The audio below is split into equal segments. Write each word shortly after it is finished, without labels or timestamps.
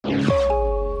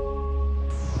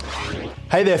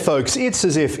Hey there, folks. It's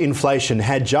as if inflation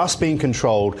had just been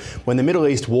controlled when the Middle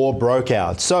East war broke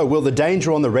out. So will the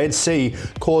danger on the Red Sea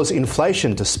cause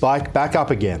inflation to spike back up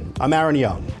again? I'm Aaron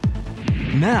Young.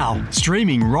 Now,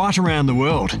 streaming right around the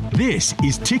world, this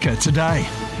is Ticker Today.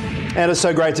 And it's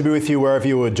so great to be with you wherever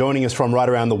you are joining us from right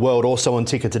around the world. Also on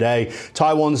Ticker Today,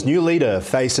 Taiwan's new leader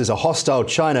faces a hostile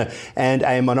China and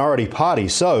a minority party.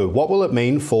 So what will it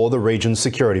mean for the region's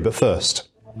security? But first,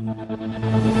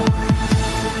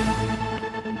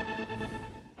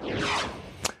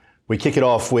 we kick it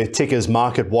off with Ticker's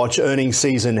Market Watch. Earnings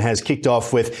season has kicked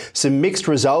off with some mixed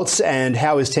results. And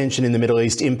how is tension in the Middle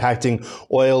East impacting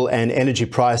oil and energy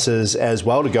prices as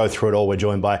well? To go through it all, we're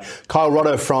joined by Kyle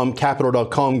Rodder from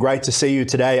Capital.com. Great to see you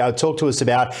today. Talk to us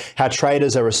about how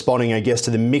traders are responding, I guess,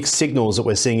 to the mixed signals that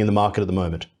we're seeing in the market at the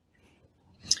moment.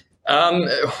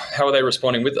 How are they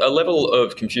responding? With a level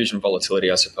of confusion and volatility,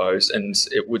 I suppose, and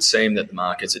it would seem that the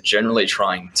markets are generally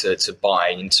trying to buy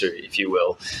into, if you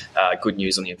will, good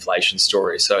news on the inflation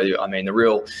story. So, I mean, the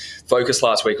real focus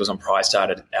last week was on price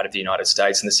data out of the United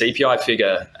States, and the CPI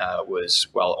figure was,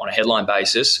 well, on a headline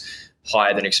basis,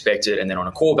 higher than expected, and then on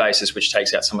a core basis, which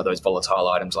takes out some of those volatile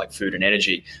items like food and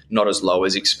energy, not as low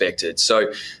as expected.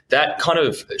 So that kind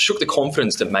of shook the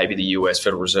confidence that maybe the US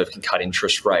Federal Reserve can cut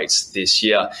interest rates this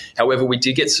year. However, we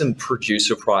did get some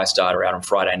producer price data out on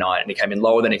Friday night, and it came in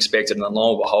lower than expected. And then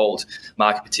lo and behold,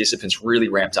 market participants really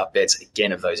ramped up bets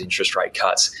again of those interest rate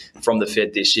cuts from the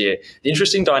Fed this year. The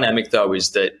interesting dynamic, though,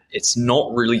 is that it's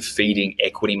not really feeding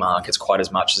equity markets quite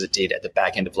as much as it did at the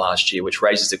back end of last year, which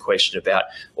raises the question about,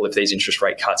 well, if these interest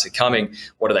rate cuts are coming,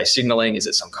 what are they signaling? Is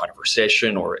it some kind of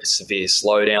recession or a severe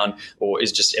slowdown, or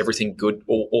is just everything good,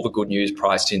 all the good news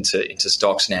priced into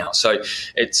stocks now? So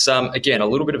it's, again, a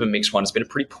little bit of a mixed one. It's been a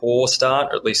pretty poor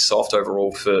start, or at least soft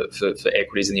overall for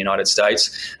equities in the United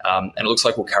States. And it looks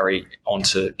like we'll carry on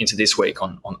into this week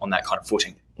on that kind of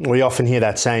footing. We often hear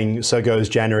that saying, so goes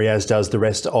January, as does the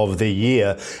rest of the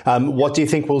year. What do you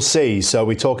think we'll see? So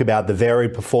we talk about the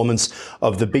varied performance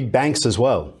of the big banks as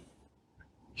well.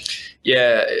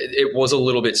 Yeah, it was a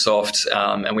little bit soft,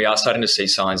 and we are starting to see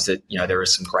signs that, there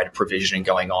is some greater provisioning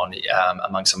going on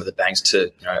among some of the banks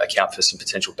to account for some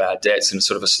potential bad debts and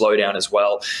sort of a slowdown as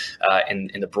well in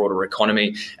the broader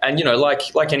economy. And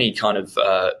like any kind of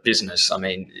business, I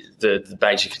mean, the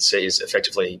banks, you can see, is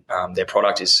effectively their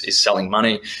product is selling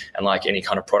money, and like any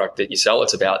kind of product that you sell,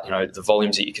 it's about the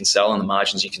volumes that you can sell and the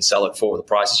margins you can sell it for, the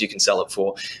prices you can sell it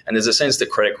for. And there's a sense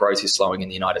that credit growth is slowing in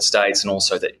the United States, and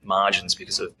also that margins,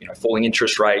 because of falling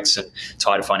interest rates and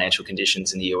tighter financial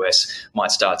conditions in the US, might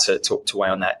start to weigh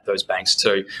on those banks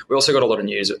too. We also got a lot of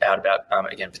news out about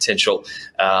again, potential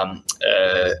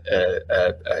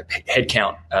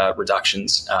headcount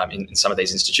reductions in some of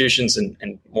these institutions,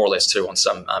 and more or less too on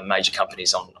some major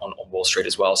companies on Wall Street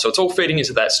as well. So it's all feeding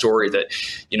into that story that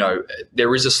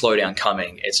there is a slowdown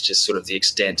coming. It's just sort of the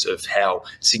extent of how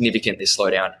significant this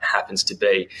slowdown happens to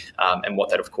be, and what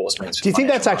that of course means for. Do you think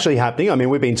that's actually happening? I mean,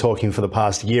 we've been talking for the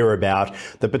past year about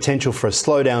the potential for a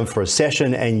slowdown, for a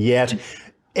recession, and yet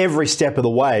every step of the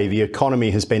way the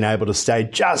economy has been able to stay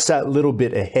just that little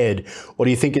bit ahead. Or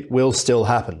do you think it will still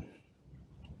happen?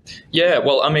 Yeah,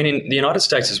 well, I mean, in the United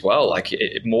States as well, like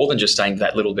more than just staying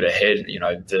that little bit ahead,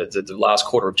 the last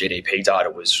quarter of GDP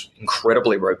data was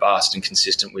incredibly robust and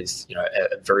consistent with,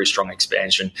 a very strong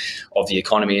expansion of the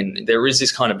economy. And there is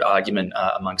this kind of argument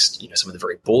amongst, some of the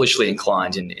very bullishly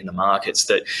inclined in the markets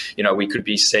that, we could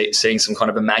be seeing some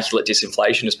kind of immaculate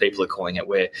disinflation, as people are calling it,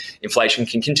 where inflation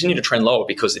can continue to trend lower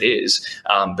because it is,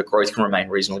 but growth can remain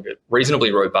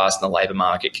reasonably robust, and the labour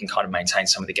market can kind of maintain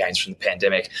some of the gains from the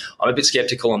pandemic. I'm a bit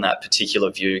skeptical on that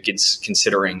particular view,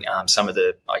 considering some of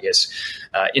the, I guess,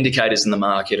 indicators in the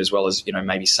market, as well as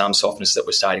maybe some softness that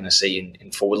we're starting to see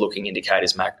in forward-looking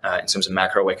indicators in terms of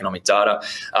macroeconomic data.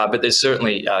 But there's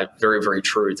certainly very, very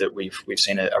true that we've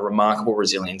seen a remarkable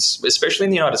resilience, especially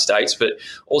in the United States, but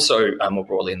also more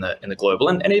broadly in the global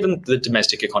and even the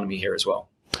domestic economy here as well.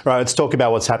 Right, let's talk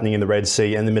about what's happening in the Red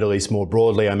Sea and the Middle East more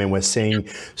broadly. I mean, we're seeing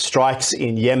strikes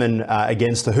in Yemen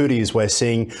against the Houthis. We're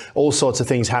seeing all sorts of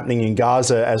things happening in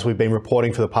Gaza, as we've been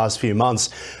reporting for the past few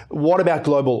months. What about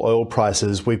global oil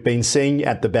prices? We've been seeing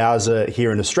at the Bowser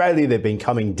here in Australia, they've been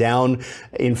coming down.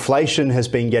 Inflation has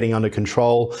been getting under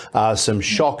control. Some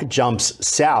shock jumps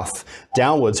south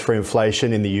downwards for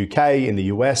inflation in the UK, in the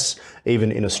US,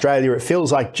 even in Australia. It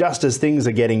feels like just as things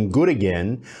are getting good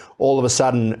again, all of a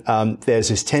sudden there's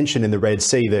this tension in the Red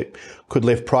Sea that could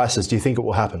lift prices. Do you think it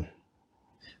will happen?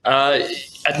 At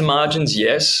the margins,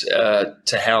 yes.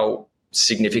 To how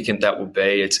significant that would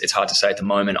be, it's hard to say at the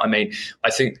moment. I mean,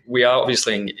 I think we are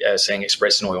obviously seeing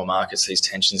expressed in oil markets these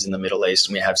tensions in the Middle East,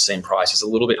 and we have seen prices a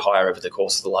little bit higher over the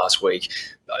course of the last week.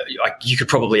 You could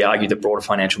probably argue that broader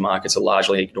financial markets are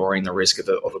largely ignoring the risk of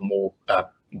a more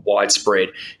widespread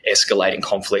escalating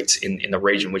conflict in the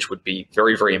region, which would be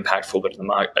very, very impactful. But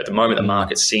at the moment, the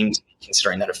markets seem to be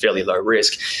considering that a fairly low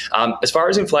risk. As far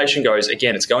as inflation goes,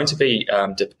 again, it's going to be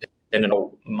dependent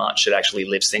on much it actually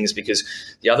lifts things, because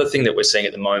the other thing that we're seeing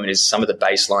at the moment is some of the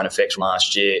baseline effects from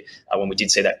last year, when we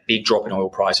did see that big drop in oil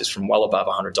prices from well above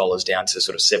 $100 down to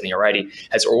sort of 70 or 80,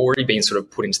 has already been sort of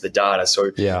put into the data.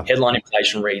 So headline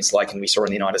inflation reads like, and we saw in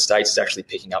the United States, is actually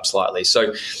picking up slightly.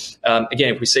 So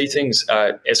again, if we see things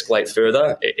escalate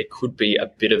further, it could be a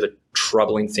bit of a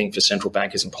troubling thing for central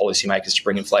bankers and policymakers to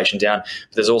bring inflation down.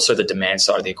 But there's also the demand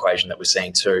side of the equation that we're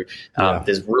seeing too.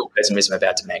 There's real pessimism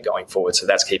about demand going forward, so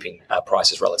that's keeping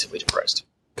prices relatively depressed.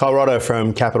 Colorado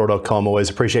from capital.com. Always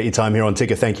appreciate your time here on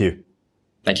Ticker. Thank you.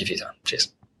 Thank you for your time.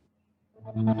 Cheers.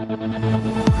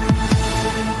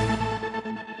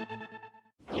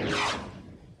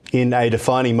 In a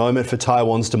defining moment for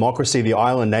Taiwan's democracy, the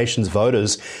island nation's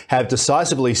voters have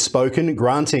decisively spoken,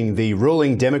 granting the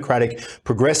ruling Democratic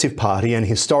Progressive Party an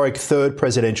historic third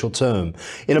presidential term.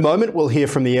 In a moment, we'll hear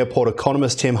from the airport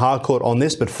economist Tim Harcourt on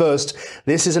this, but first,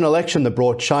 this is an election that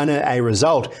brought China a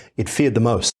result it feared the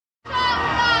most.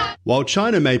 While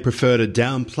China may prefer to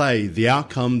downplay the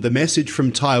outcome, the message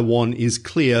from Taiwan is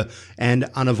clear and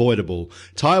unavoidable.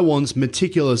 Taiwan's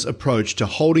meticulous approach to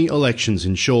holding elections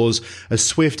ensures a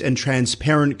swift and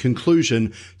transparent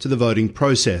conclusion to the voting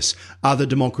process. Other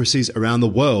democracies around the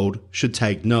world should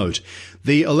take note.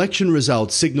 The election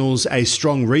result signals a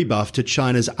strong rebuff to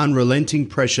China's unrelenting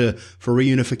pressure for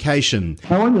reunification.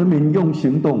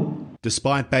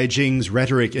 Despite Beijing's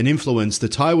rhetoric and influence, the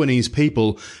Taiwanese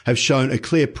people have shown a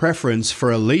clear preference for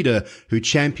a leader who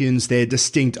champions their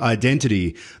distinct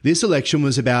identity. This election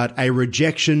was about a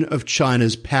rejection of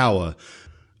China's power.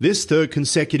 This third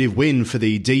consecutive win for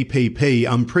the DPP,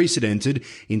 unprecedented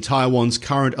in Taiwan's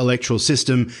current electoral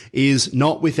system, is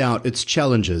not without its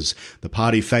challenges. The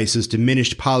party faces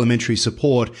diminished parliamentary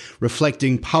support,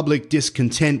 reflecting public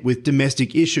discontent with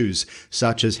domestic issues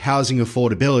such as housing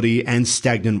affordability and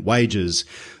stagnant wages.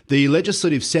 The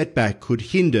legislative setback could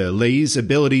hinder Li's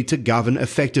ability to govern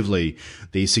effectively.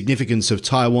 The significance of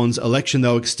Taiwan's election,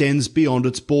 though, extends beyond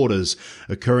its borders,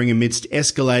 occurring amidst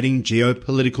escalating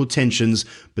geopolitical tensions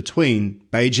between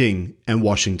Beijing and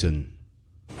Washington.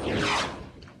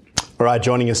 All right,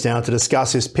 joining us now to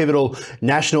discuss this pivotal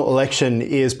national election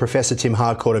is Professor Tim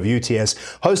Harcourt of UTS,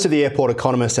 host of the Airport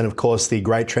Economist and, of course, The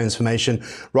Great Transformation,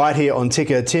 right here on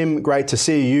Ticker. Tim, great to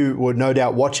see you. You were no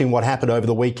doubt watching what happened over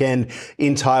the weekend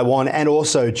in Taiwan and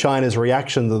also China's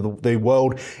reaction that the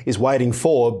world is waiting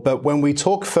for. But when we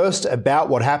talk first about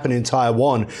what happened in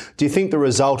Taiwan, do you think the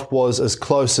result was as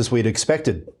close as we'd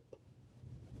expected?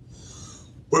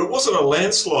 Well, it wasn't a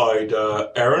landslide,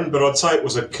 Aaron, but I'd say it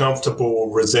was a comfortable,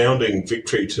 resounding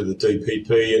victory to the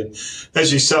DPP. And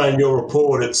as you say in your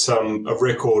report, it's a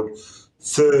record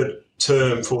third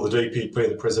term for the DPP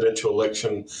in the presidential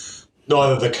election.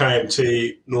 Neither the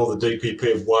KMT nor the DPP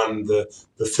have won the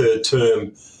third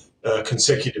term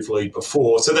consecutively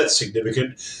before, so that's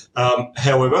significant.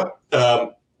 However,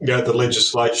 the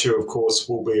legislature, of course,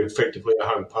 will be effectively a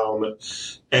hung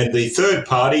parliament. And the third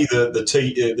party,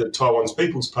 the Taiwan's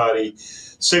People's Party,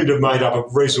 seemed to have made up a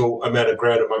reasonable amount of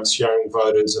ground amongst young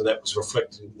voters, and that was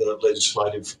reflected in the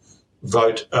legislative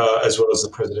vote as well as the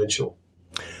presidential.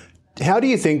 How do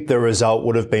you think the result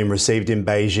would have been received in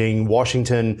Beijing,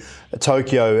 Washington,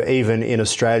 Tokyo, even in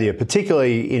Australia,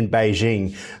 particularly in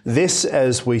Beijing? This,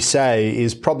 as we say,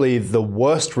 is probably the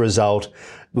worst result,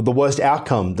 the worst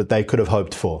outcome that they could have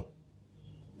hoped for.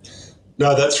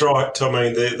 No, that's right. I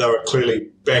mean, they were clearly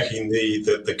backing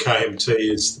the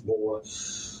KMT as the more,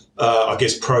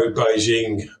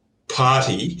 pro-Beijing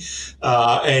party.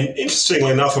 And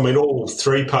interestingly enough, I mean, all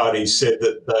three parties said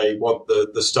that they want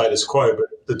the status quo, but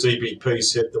the DPP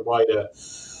said the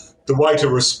way to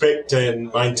respect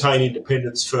and maintain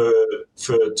independence for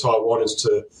Taiwan is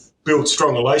to build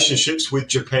strong relationships with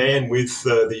Japan, with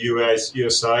the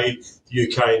USA, the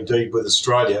UK, indeed with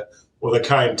Australia. Well, the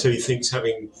KMT thinks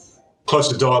having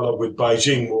closer dialogue with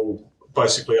Beijing will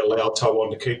basically allow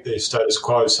Taiwan to keep their status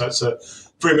quo. So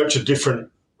it's very much a different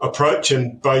approach,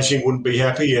 and Beijing wouldn't be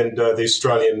happy. And the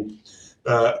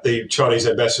Chinese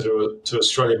ambassador to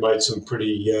Australia made some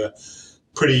pretty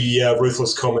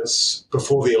ruthless comments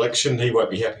before the election. He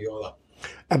won't be happy either.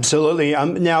 Absolutely.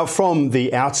 Now, from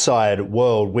the outside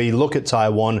world, we look at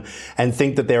Taiwan and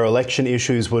think that their election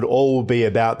issues would all be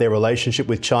about their relationship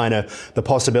with China, the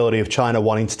possibility of China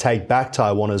wanting to take back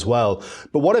Taiwan as well.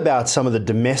 But what about some of the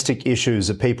domestic issues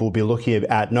that people will be looking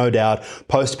at? No doubt,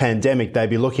 post-pandemic, they'd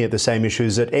be looking at the same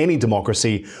issues that any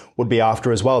democracy would be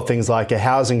after as well. Things like a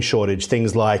housing shortage,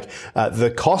 things like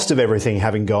the cost of everything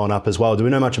having gone up as well. Do we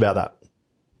know much about that?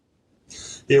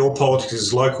 Yeah, all politics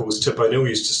is local, as Tip O'Neill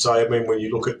used to say. I mean, when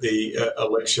you look at the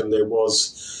election, there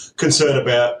was concern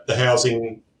about the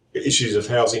housing issues of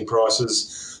housing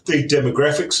prices, the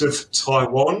demographics of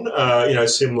Taiwan,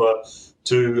 similar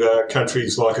to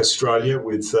countries like Australia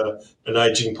with an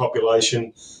ageing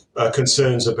population,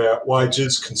 concerns about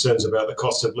wages, concerns about the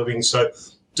cost of living. So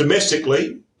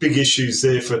domestically, big issues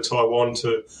there for Taiwan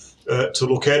to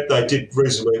look at. They did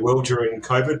reasonably well during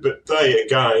COVID, but they,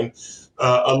 again,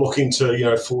 are looking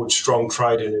to, forge strong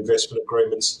trade and investment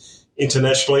agreements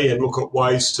internationally and look at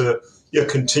ways to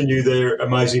continue their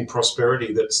amazing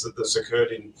prosperity that's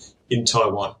occurred in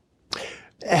Taiwan.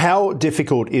 How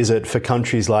difficult is it for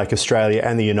countries like Australia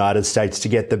and the United States to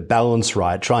get the balance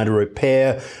right, trying to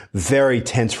repair very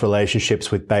tense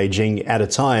relationships with Beijing at a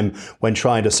time when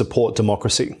trying to support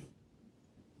democracy?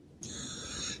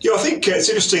 Yeah, I think it's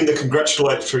interesting, the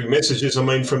congratulatory messages. I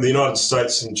mean, from the United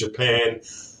States and Japan,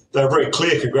 they were very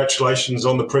clear congratulations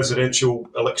on the presidential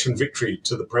election victory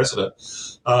to the president.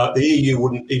 The EU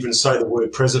wouldn't even say the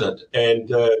word president,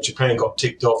 and Japan got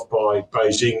ticked off by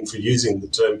Beijing for using the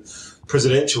term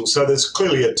presidential. So there's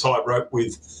clearly a tightrope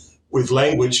with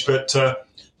language, but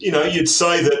you'd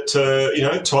say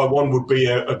that Taiwan would be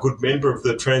a good member of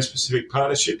the Trans-Pacific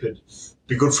Partnership. It'd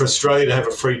be good for Australia to have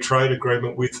a free trade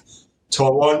agreement with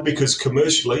Taiwan because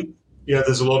commercially,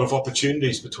 there's a lot of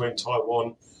opportunities between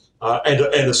Taiwan and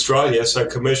Australia. So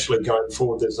commercially going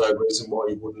forward, there's no reason why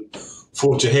you wouldn't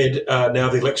forge ahead now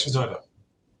the election's over.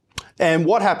 And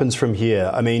what happens from here?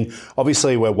 I mean,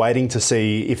 obviously we're waiting to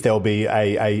see if there'll be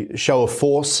a show of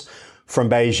force from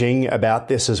Beijing about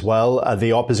this as well.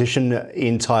 The opposition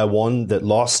in Taiwan that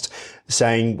lost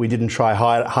saying we didn't try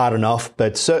hard enough,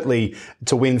 but certainly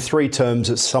to win 3 terms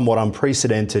is somewhat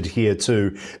unprecedented here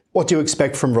too. What do you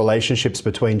expect from relationships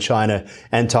between China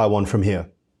and Taiwan from here?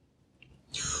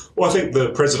 Well, I think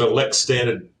the president-elect's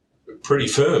standard pretty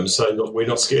firm, saying we're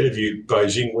not scared of you,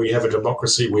 Beijing. We have a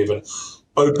democracy. We have an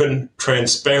open,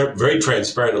 transparent, very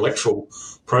transparent electoral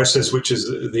process, which is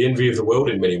the envy of the world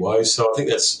in many ways. So I think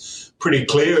that's pretty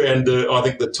clear, and I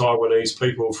think the Taiwanese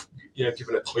people have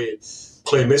given a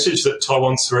clear message that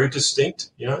Taiwan's very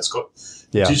distinct. It's got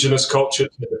indigenous culture,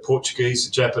 the Portuguese,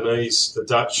 the Japanese, the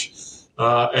Dutch,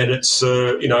 and it's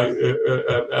a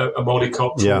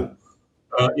multicultural.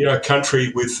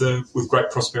 Country with great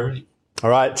prosperity. All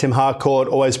right, Tim Harcourt,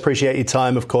 always appreciate your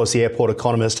time. Of course, the airport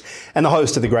economist and the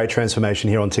host of The Great Transformation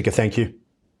here on Ticker. Thank you.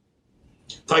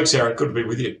 Thanks, Aaron. Good to be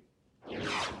with you.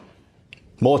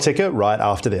 More Ticker right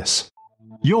after this.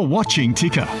 You're watching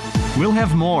Ticker. We'll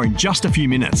have more in just a few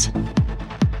minutes.